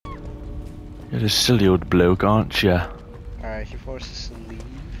You're a silly old bloke, aren't you? Alright, he forces to leave.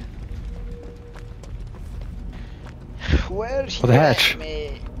 Where's Oh, the hatch.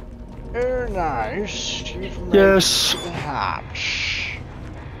 me? Nice. You've made Yes. it to the hatch.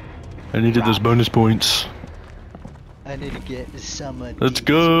 I needed those bonus points. I need to get some of Let's these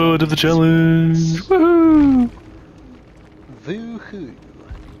go to the bonus challenge. points. Woohoo! Woohoo.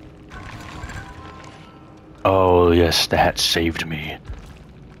 Oh yes, the hat saved me.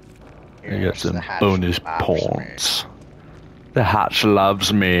 I got Yes, some the hatch bonus loves points. The hatch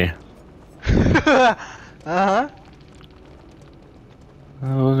loves me. Uh-huh. It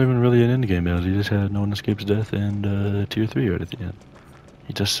wasn't even really an endgame battle. He just had no one escapes death and tier 3 right at the end.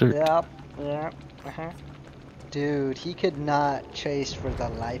 He just searched. Yep. Yep. Uh-huh. Dude, he could not chase for the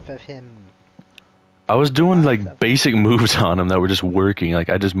life of him. I was doing like basic moves on him that were just working. Like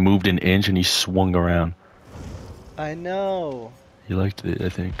I just moved an inch and he swung around. I know. He liked it, I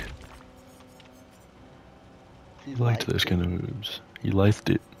think. He Liked those kind of moves. He liked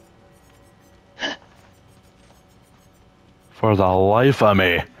it. For the life of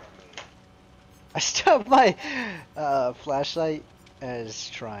me. I still have my flashlight as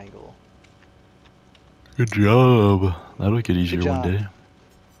triangle. Good job. That'll get easier one day.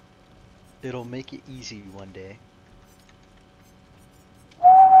 It'll make it easy one day.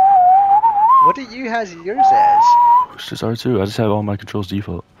 What do you have yours as? It's just R2. I just have all my controls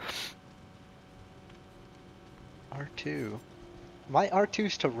default. R2. My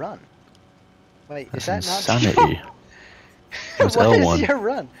R2's to run. Wait, That's is that insanity. not? That's What L1. is your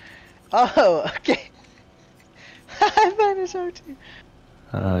run? Oh, okay. Mine is R2.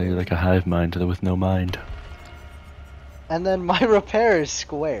 You're like a hive mind with no mind. And then my repair is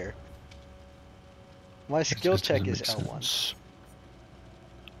square. My skill That check doesn't is make L1. sense.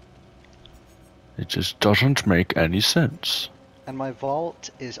 It just doesn't make any sense. And my vault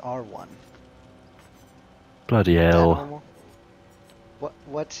is R1. Bloody Is that hell. normal?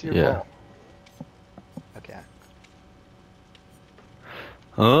 What's your Yeah. vault? Okay.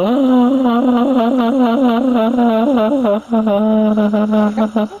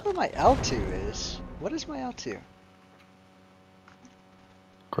 I forgot what my L2 is. What is my L2?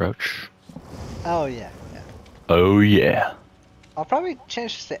 Crouch. Oh yeah, yeah. Oh yeah. I'll probably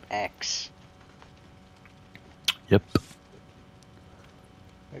change this to X. Yep.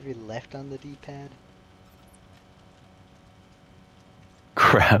 Maybe left on the D-pad.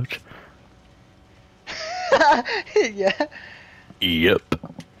 Crouch. Yeah. Yep.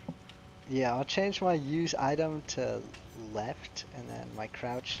 Yeah, I'll change my use item to left, and then my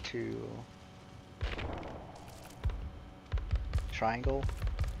crouch to triangle.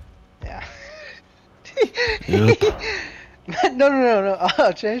 Yeah. Yep. No.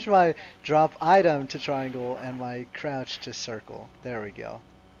 I'll change my drop item to triangle and my crouch to circle. There we go.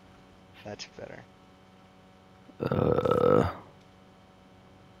 That's better.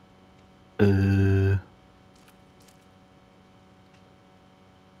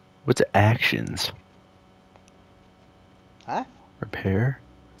 What's actions? Huh? Repair?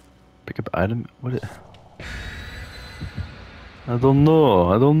 Pick up item? What it? I don't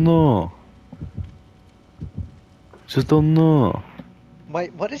know. Just don't know.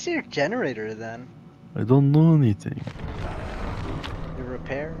 Wait, what is your generator then? I don't know anything. Your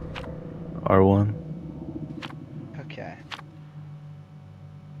repair? R1. Okay.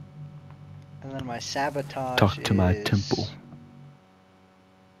 And then my sabotage Talk to my is temple.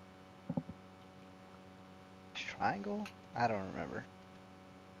 triangle? I don't remember.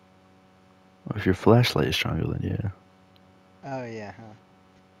 Well, if your flashlight is stronger, then yeah. Oh yeah, huh?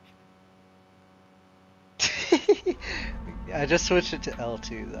 I just switched it to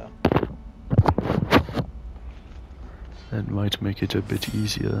L2 though. That might make it a bit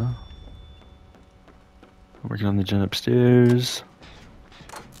easier. I'm working on the gen upstairs.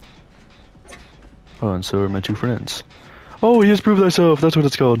 Oh, and so are my two friends. Oh, he has proved thyself. That's what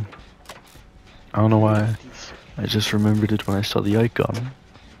it's called. I don't know why. I just remembered it when I saw the icon.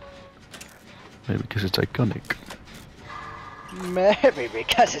 Maybe because it's iconic. Maybe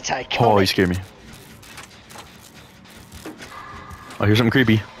because it's iconic. Oh, he scared me. Oh, here's something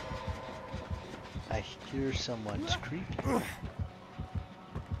creepy. I hear someone's creepy.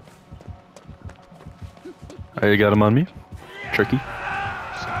 I got him on me. Tricky.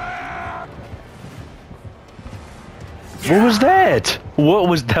 What was that? What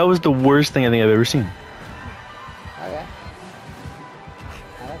was that? Was the worst thing I think I've ever seen. Okay.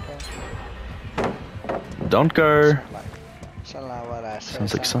 Okay. Don't go.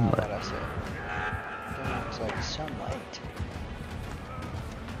 Sounds like sunlight. Sounds like sunlight.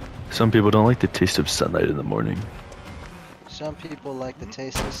 Some people don't like the taste of sunlight in the morning. Some people like the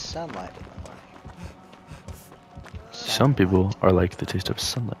taste of sunlight in the morning. Some people are like the taste of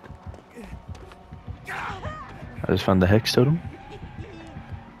sunlight. I just found the hex totem.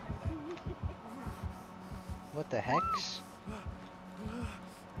 What the hex?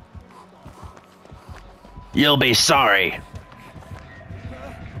 You'll be sorry.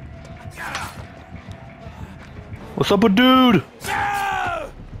 What's up, with dude?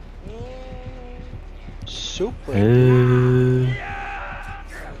 Super.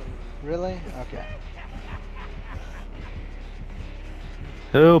 Really? Okay.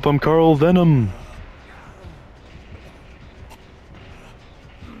 Help! I'm Carl Venom.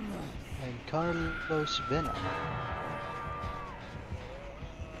 I'm Carlos Venom.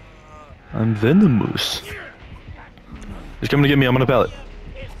 I'm Venomous. He's coming to get me. I'm on a pallet.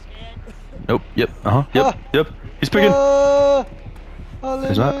 Nope. Yep. Yep. Yep. He's picking. He's not.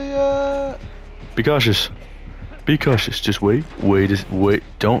 Hallelujah! Be cautious. Be cautious. Just wait. Wait.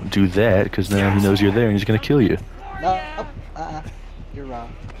 Don't do that, because now he knows you're there and he's gonna kill you. No. You're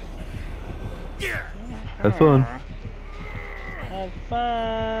wrong. Have fun. Have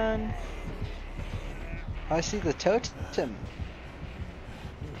fun. I see the totem.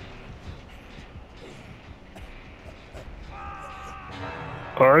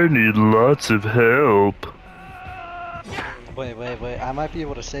 I need lots of help. Wait. I might be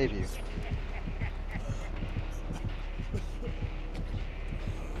able to save you.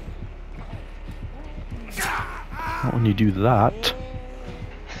 Not when you do that.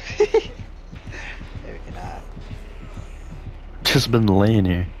 Maybe not. Just been laying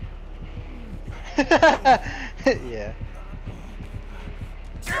here. Yeah.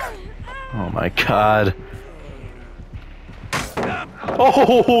 Oh my god.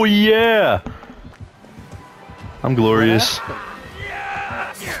 Oh yeah! I'm glorious.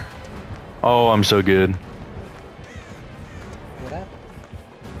 Oh, I'm so good. What happened?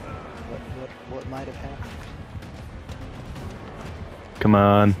 What might have happened? Come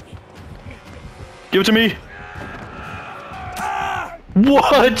on. Give it to me!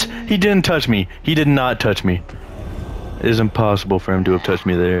 What? He didn't touch me. He did not touch me. It is impossible for him to have touched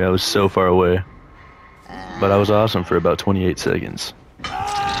me there. I was so far away. But I was awesome for about 28 seconds.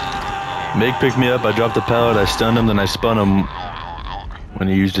 Meg picked me up, I dropped the pallet, I stunned him, then I spun him when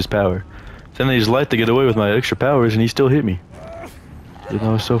he used his power. Then I used light to get away with my extra powers and he still hit me. Even though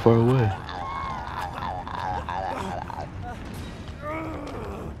I was so far away.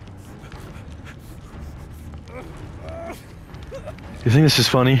 You think this is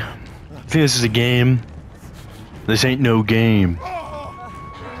funny? You think this is a game? This ain't no game.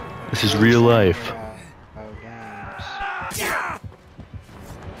 This is real life.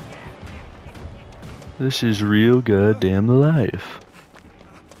 This is real goddamn life.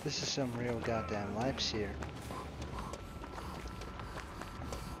 This is some real goddamn lives here.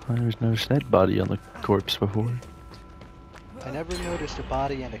 I never noticed that body on the corpse before. I never noticed a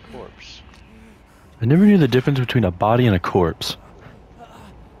body and a corpse. I never knew the difference between a body and a corpse.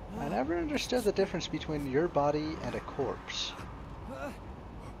 I never understood the difference between your body and a corpse.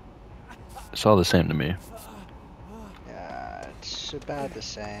 It's all the same to me. Yeah, it's about the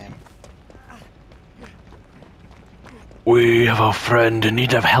same. We have a friend in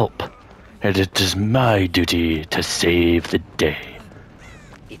need of help, and it is my duty to save the day.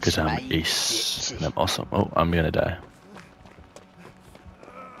 Because I'm ace, and I'm awesome. Oh, I'm gonna die.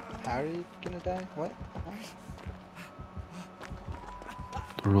 How are you gonna die? What?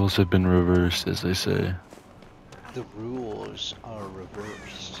 The rules have been reversed, as they say. The rules are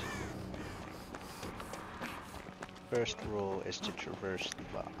reversed. First rule is to traverse the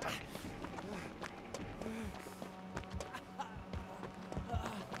bog.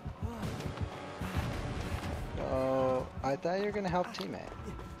 Oh, I thought you were gonna help teammate.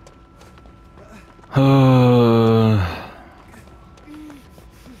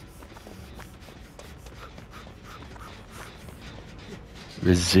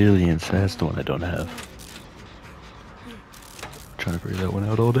 Resilience, that's the one I don't have. Trying to figure that one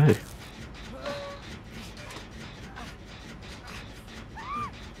out all day.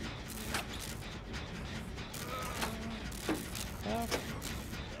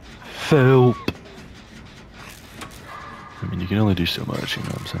 Help! I mean, you can only do so much, you know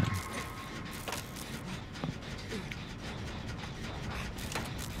what I'm saying?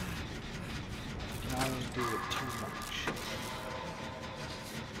 You can always do it too much.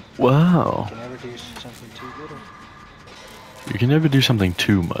 Wow. You can never do something too little. You can never do something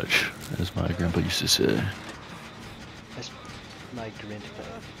too much, as my grandpa used to say. As my grandpa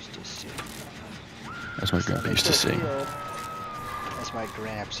used to say. As my grandpa used to sing. As my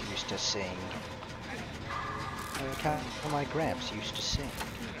gramps used to sing. Like how my gramps used to sing.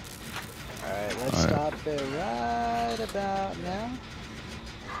 Alright, let's stop it right right about now.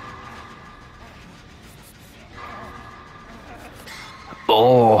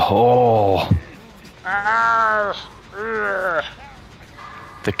 Oh,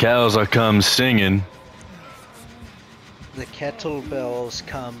 the cows are come singing. The kettlebells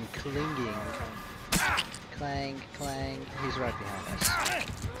come clinging. Clang, clang. He's right behind us.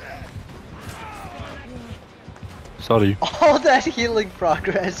 Sorry. All that healing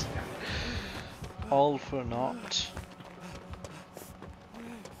progress. All for naught.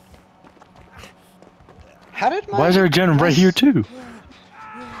 How did my... Why is there a gen right here too?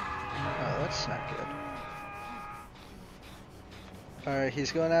 Oh, that's not good. Alright,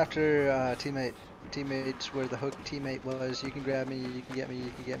 he's going after teammates where the hook teammate was. You can grab me, you can get me,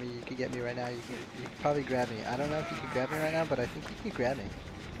 you can get me, you can get me right now. You can probably grab me. I don't know if you can grab me right now, but I think you can grab me.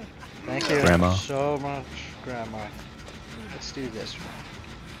 Thank you Grandma. so much, Grandma. Let's do this.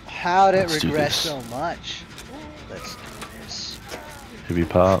 How'd it regress so much? Let's do this. Maybe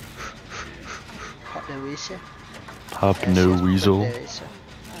pop. Pop no weasel. Pop no weasel.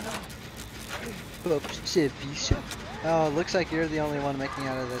 Oh, it looks like you're the only one making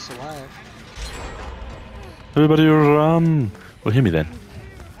out of this alive. Everybody run! Well, hit me then.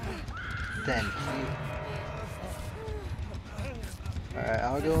 Thank you. Alright,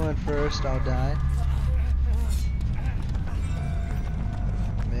 I'll go in first, I'll die.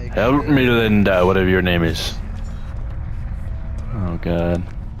 Help me, Linda, whatever your name is. Oh, God.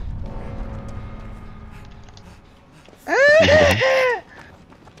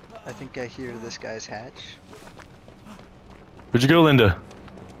 I think I hear this guy's hatch. Where'd you go, Linda?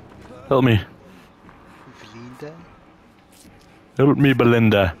 Help me. Linda? Help me,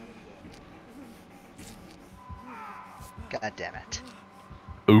 Belinda. God damn it.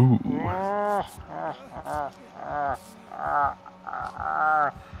 Ooh.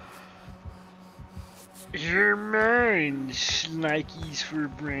 You're mine, Snikes for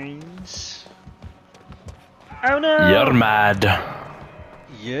brains. Oh no! You're mad.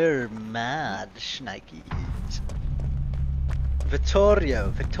 You're mad, Snikes.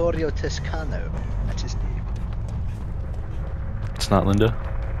 Vittorio Toscano. That's his name. It's not Linda.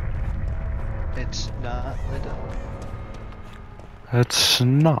 It's not Linda. That's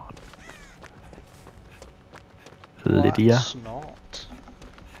not. Lydia. It's not.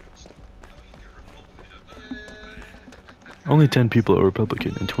 Only 10 people are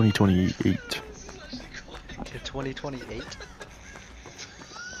Republican in 2028. In 2028?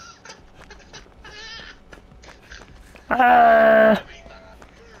 I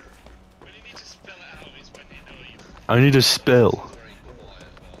need to spell.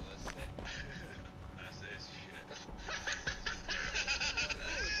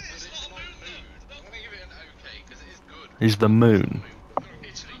 He's the moon.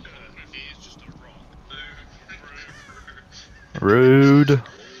 Rude.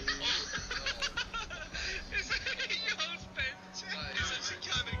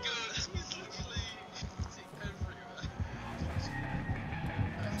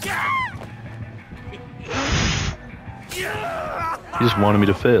 He just wanted me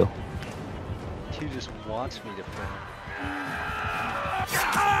to fail. He just wants me to fail.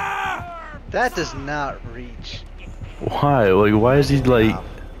 That does not reach. Why? Like, why is he like...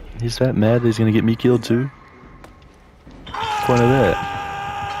 He's that mad that he's gonna get me killed too? What's the point of that?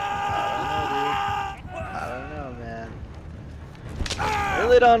 I don't know, man. I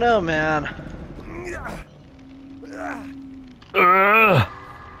really don't know, man.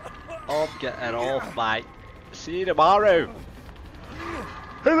 I'll get it off, mate. See you tomorrow.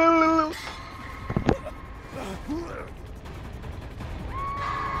 Hello.